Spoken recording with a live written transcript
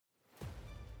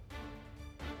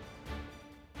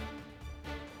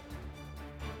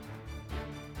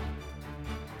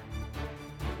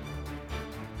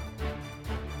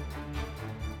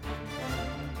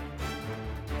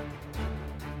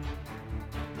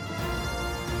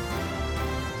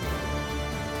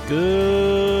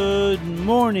Good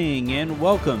morning and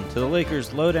welcome to the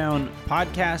Lakers Lowdown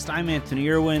podcast. I'm Anthony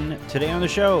Irwin. Today on the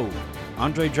show,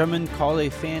 Andre Drummond called a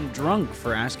fan drunk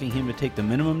for asking him to take the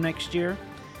minimum next year.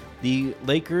 The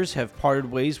Lakers have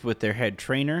parted ways with their head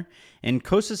trainer, and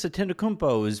Kostas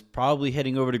Antetokounmpo is probably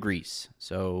heading over to Greece.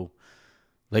 So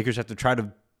Lakers have to try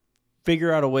to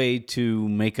figure out a way to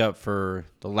make up for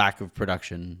the lack of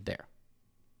production there.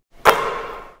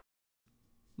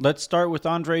 Let's start with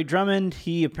Andre Drummond.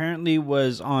 He apparently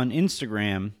was on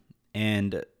Instagram,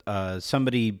 and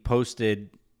somebody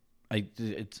posted,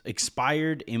 it's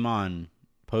expired Iman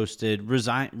posted,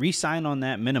 resign on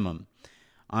that minimum.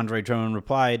 Andre Drummond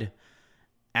replied,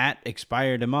 at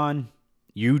expired Iman,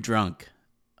 you drunk.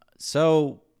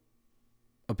 So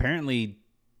apparently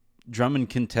Drummond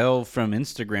can tell from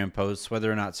Instagram posts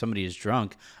whether or not somebody is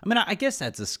drunk. I mean, I guess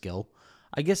that's a skill.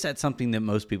 I guess that's something that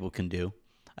most people can do.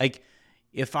 Like,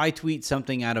 if I tweet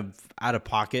something out of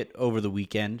pocket over the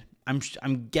weekend,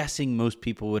 I'm guessing most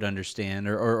people would understand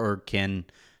or can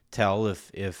tell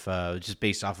if just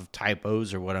based off of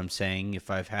typos or what I'm saying, if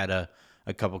I've had a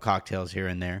couple cocktails here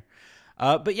and there.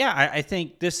 But yeah, I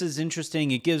think this is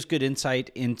interesting. It gives good insight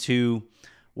into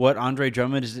what Andre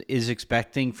Drummond is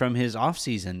expecting from his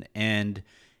offseason. And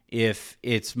if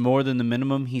it's more than the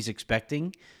minimum he's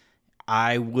expecting,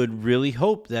 I would really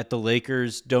hope that the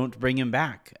Lakers don't bring him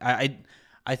back.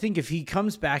 I think if he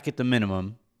comes back at the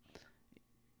minimum,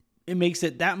 it makes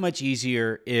it that much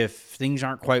easier if things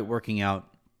aren't quite working out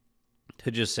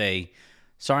to just say,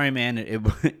 sorry, man,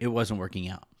 it wasn't working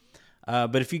out.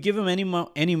 But if you give him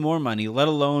any more money, let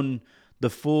alone the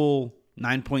full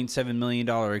 $9.7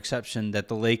 million exception that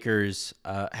the Lakers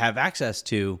have access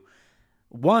to,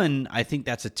 one, I think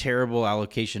that's a terrible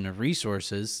allocation of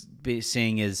resources,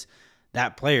 seeing as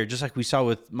that player, just like we saw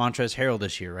with Montrezl Harrell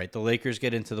this year, right? The Lakers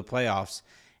get into the playoffs,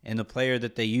 and the player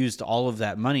that they used all of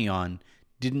that money on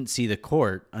didn't see the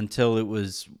court until it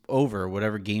was over.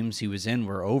 Whatever games he was in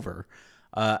were over.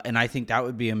 And I think that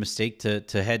would be a mistake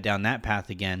to head down that path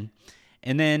again.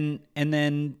 And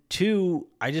then two,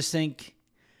 I just think,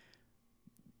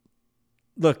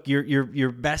 look,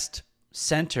 your best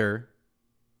center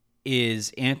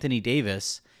is Anthony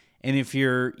Davis. And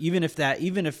even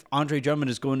if Andre Drummond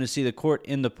is going to see the court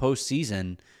in the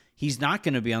postseason, he's not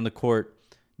going to be on the court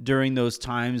during those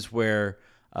times where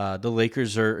the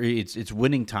Lakers it's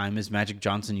winning time, as Magic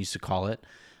Johnson used to call it.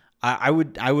 I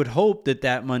would hope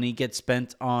that money gets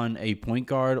spent on a point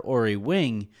guard or a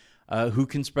wing who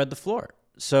can spread the floor.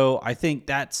 So I think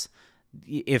that's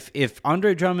if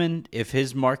Andre Drummond, if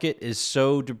his market is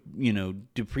so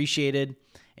depreciated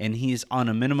and he's on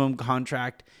a minimum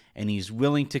contract and he's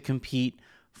willing to compete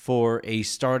for a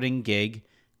starting gig,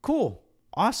 cool,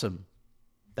 awesome.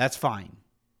 That's fine,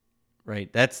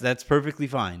 right? That's perfectly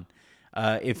fine.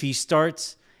 If he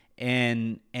starts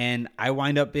and I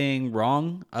wind up being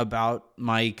wrong about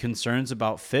my concerns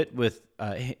about fit with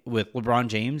LeBron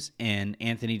James and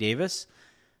Anthony Davis,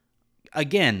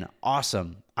 again,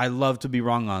 awesome. I love to be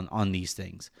wrong on these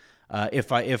things.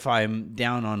 If I'm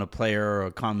down on a player or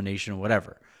a combination or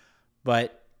whatever.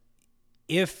 But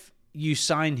if you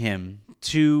sign him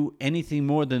to anything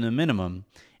more than the minimum,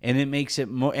 and it makes it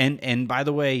more, and by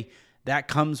the way, that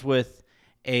comes with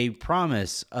a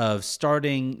promise of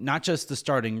starting, not just the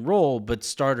starting role, but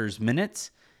starters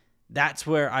minutes, that's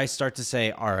where I start to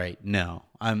say, all right, no,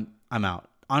 I'm out.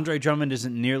 Andre Drummond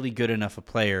isn't nearly good enough a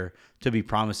player to be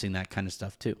promising that kind of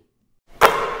stuff too.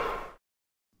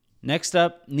 Next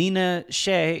up, Nina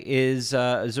Shea is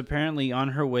apparently on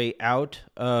her way out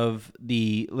of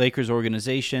the Lakers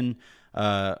organization.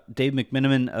 Dave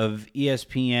McMenamin of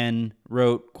ESPN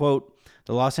wrote, quote,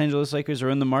 the Los Angeles Lakers are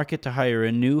in the market to hire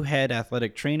a new head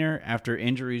athletic trainer after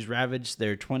injuries ravaged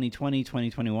their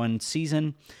 2020-2021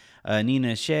 season.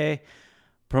 Nina Shea,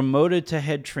 promoted to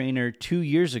head trainer 2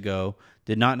 years ago,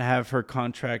 did not have her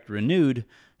contract renewed,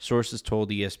 sources told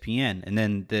ESPN. And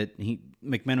then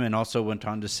McMenamin also went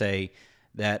on to say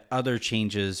that other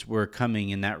changes were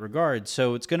coming in that regard.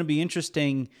 So it's going to be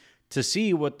interesting to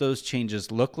see what those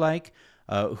changes look like,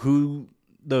 who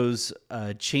those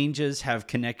changes have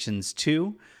connections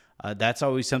to. That's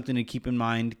always something to keep in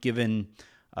mind, given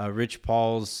Rich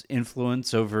Paul's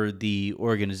influence over the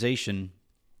organization.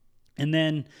 And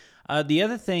then the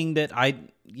other thing that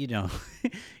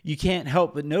you can't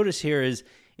help but notice here is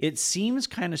it seems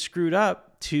kind of screwed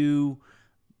up to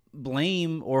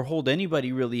blame or hold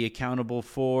anybody really accountable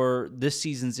for this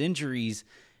season's injuries,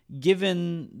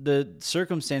 given the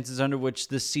circumstances under which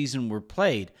this season were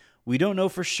played. We don't know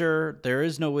for sure. There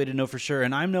is no way to know for sure,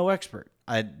 and I'm no expert.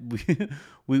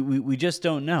 We just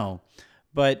don't know.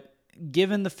 But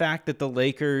given the fact that the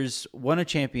Lakers won a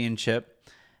championship,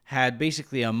 had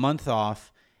basically a month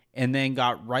off and then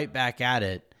got right back at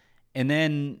it. And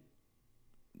then,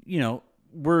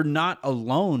 we're not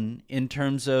alone in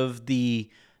terms of the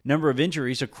number of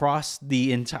injuries across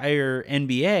the entire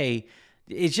NBA.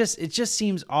 It just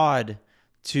seems odd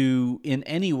to in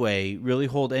any way really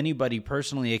hold anybody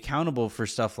personally accountable for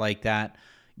stuff like that,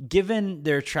 given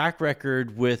their track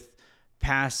record with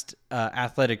past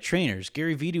athletic trainers.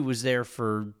 Gary Vee was there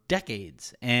for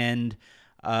decades, and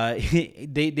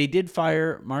they did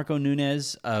fire Marco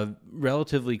Nunes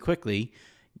relatively quickly,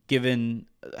 given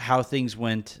how things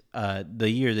went the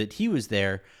year that he was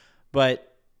there.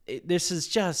 But this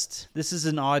is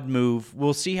an odd move.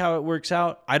 We'll see how it works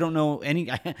out. I don't know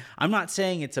I'm not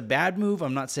saying it's a bad move.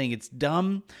 I'm not saying it's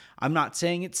dumb. I'm not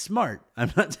saying it's smart.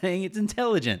 I'm not saying it's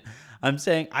intelligent. I'm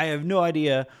saying I have no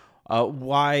idea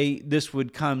why this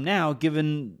would come now,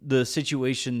 given the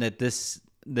situation that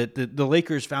the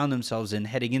Lakers found themselves in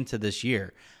heading into this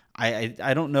year.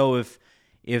 I don't know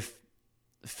if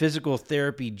physical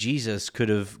therapy Jesus could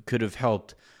have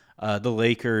helped the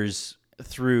Lakers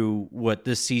through what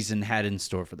this season had in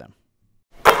store for them.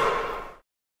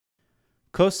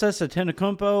 Kostas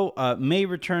Antetokounmpo may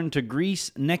return to Greece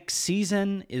next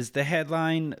season is the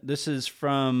headline. This is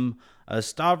from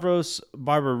Stavros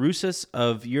Barbarousis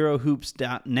of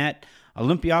Eurohoops.net.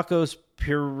 Olympiakos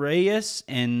Piraeus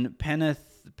and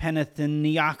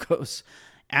Panathinaikos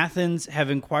Athens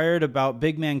have inquired about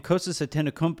big man Kostas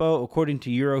Antetokounmpo, according to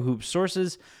Eurohoop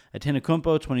sources.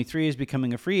 Antetokounmpo, 23, is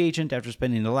becoming a free agent after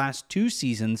spending the last 2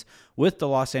 seasons with the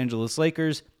Los Angeles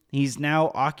Lakers. He's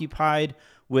now occupied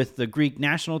with the Greek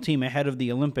national team ahead of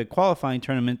the Olympic qualifying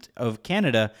tournament of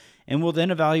Canada, and will then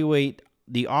evaluate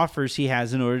the offers he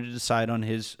has in order to decide on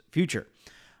his future.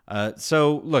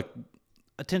 So, look,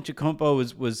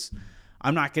 Antetokounmpo was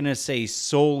I'm not going to say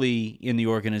solely in the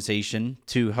organization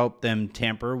to help them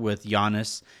tamper with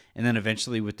Giannis and then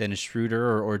eventually with Dennis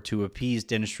Schroeder or to appease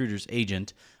Dennis Schroeder's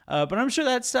agent. But I'm sure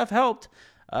that stuff helped,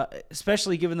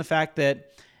 especially given the fact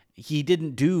that he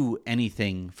didn't do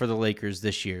anything for the Lakers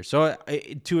this year. So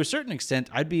to a certain extent,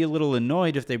 I'd be a little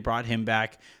annoyed if they brought him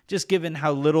back, just given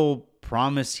how little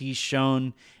promise he's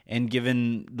shown and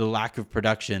given the lack of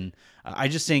production. I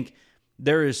just think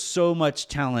there is so much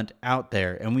talent out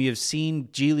there, and we have seen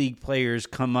G League players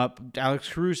come up. Alex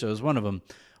Caruso is one of them.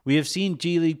 We have seen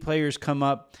G League players come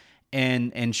up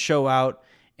and show out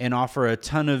and offer a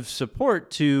ton of support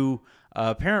to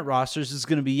parent rosters. It's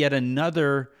going to be yet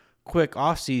another quick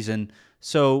offseason.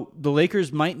 So the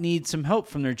Lakers might need some help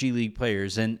from their G League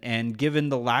players. And given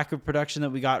the lack of production that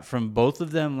we got from both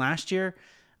of them last year,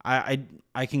 I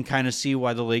can kind of see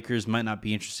why the Lakers might not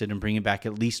be interested in bringing back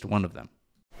at least one of them.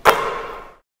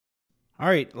 All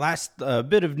right, last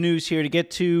bit of news here to get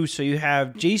to. So you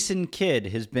have Jason Kidd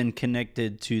has been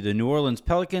connected to the New Orleans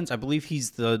Pelicans. I believe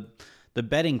he's the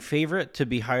betting favorite to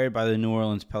be hired by the New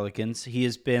Orleans Pelicans. He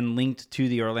has been linked to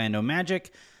the Orlando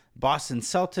Magic, Boston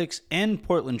Celtics, and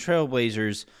Portland Trail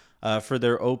Blazers for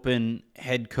their open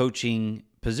head coaching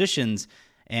positions.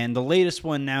 And the latest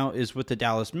one now is with the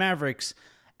Dallas Mavericks,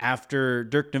 after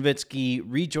Dirk Nowitzki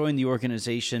rejoined the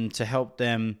organization to help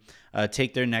them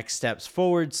take their next steps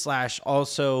forward, /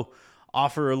 also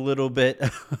offer a little bit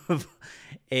of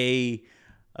a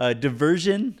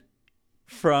diversion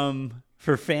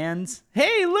for fans.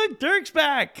 Hey, look, Dirk's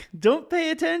back. Don't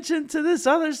pay attention to this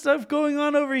other stuff going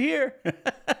on over here.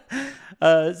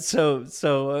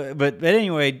 But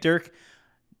anyway, Dirk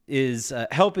is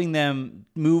helping them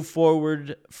move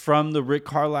forward from the Rick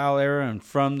Carlisle era and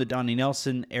from the Donnie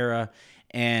Nelson era,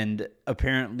 and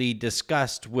apparently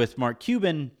discussed with Mark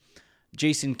Cuban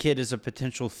Jason Kidd is a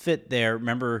potential fit there.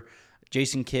 Remember,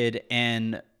 Jason Kidd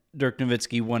and Dirk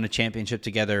Nowitzki won a championship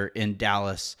together in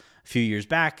Dallas a few years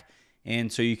back,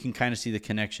 and so you can kind of see the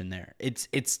connection there. It's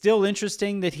still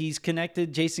interesting that he's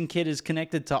connected. Jason Kidd is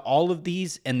connected to all of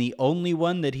these, and the only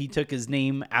one that he took his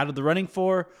name out of the running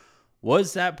for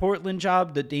was that Portland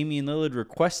job that Damian Lillard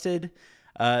requested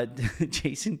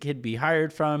Jason Kidd be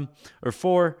hired from or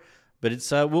for. But it's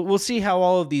we'll see how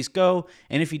all of these go,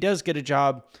 and if he does get a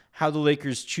job, how the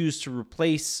Lakers choose to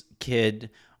replace Kidd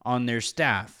on their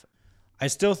staff. I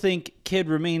still think Kidd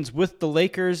remains with the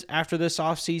Lakers after this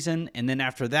offseason, and then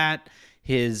after that,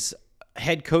 his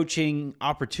head coaching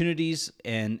opportunities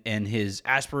and his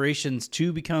aspirations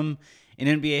to become an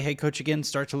NBA head coach again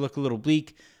start to look a little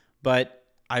bleak. But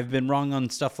I've been wrong on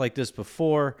stuff like this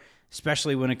before,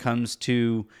 especially when it comes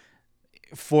to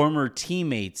former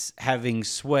teammates having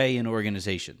sway in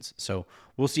organizations. So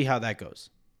we'll see how that goes.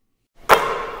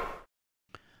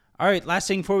 All right, last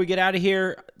thing before we get out of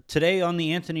here. Today on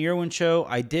the Anthony Irwin Show,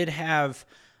 I did have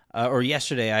or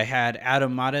yesterday, I had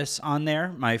Adam Mattis on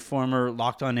there, my former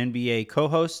Locked On NBA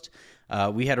co-host.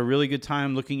 We had a really good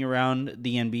time looking around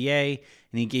the NBA,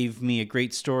 and he gave me a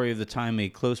great story of the time a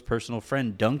close personal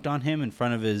friend dunked on him in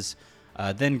front of his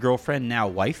then girlfriend, now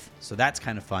wife. So that's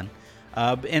kind of fun.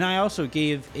 And I also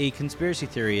gave a conspiracy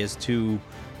theory as to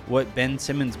what Ben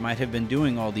Simmons might have been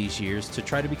doing all these years to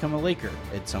try to become a Laker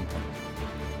at some point.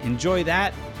 Enjoy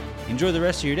that. Enjoy the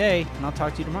rest of your day, and I'll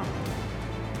talk to you tomorrow.